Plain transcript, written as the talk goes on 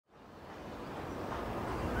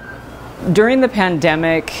During the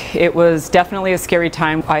pandemic, it was definitely a scary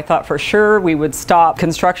time. I thought for sure we would stop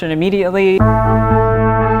construction immediately.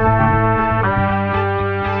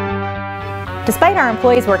 Despite our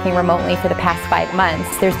employees working remotely for the past 5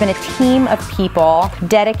 months, there's been a team of people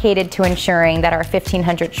dedicated to ensuring that our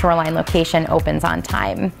 1500 Shoreline location opens on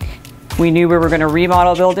time. We knew we were going to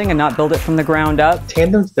remodel a building and not build it from the ground up.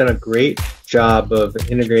 Tandem's done a great job of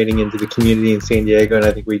integrating into the community in San Diego, and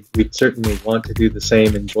I think we certainly want to do the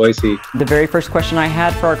same in Boise. The very first question I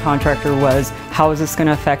had for our contractor was, how is this going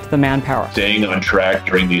to affect the manpower? Staying on track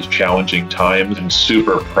during these challenging times, and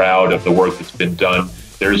super proud of the work that's been done.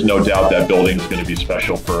 There's no doubt that building is going to be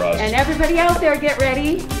special for us. And everybody out there, get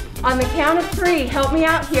ready. On the count of 3, help me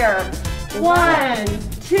out here. 1,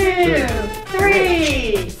 2,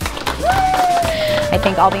 3. I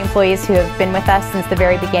think all the employees who have been with us since the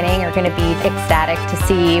very beginning are going to be ecstatic to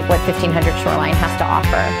see what 1500 Shoreline has to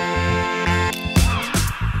offer.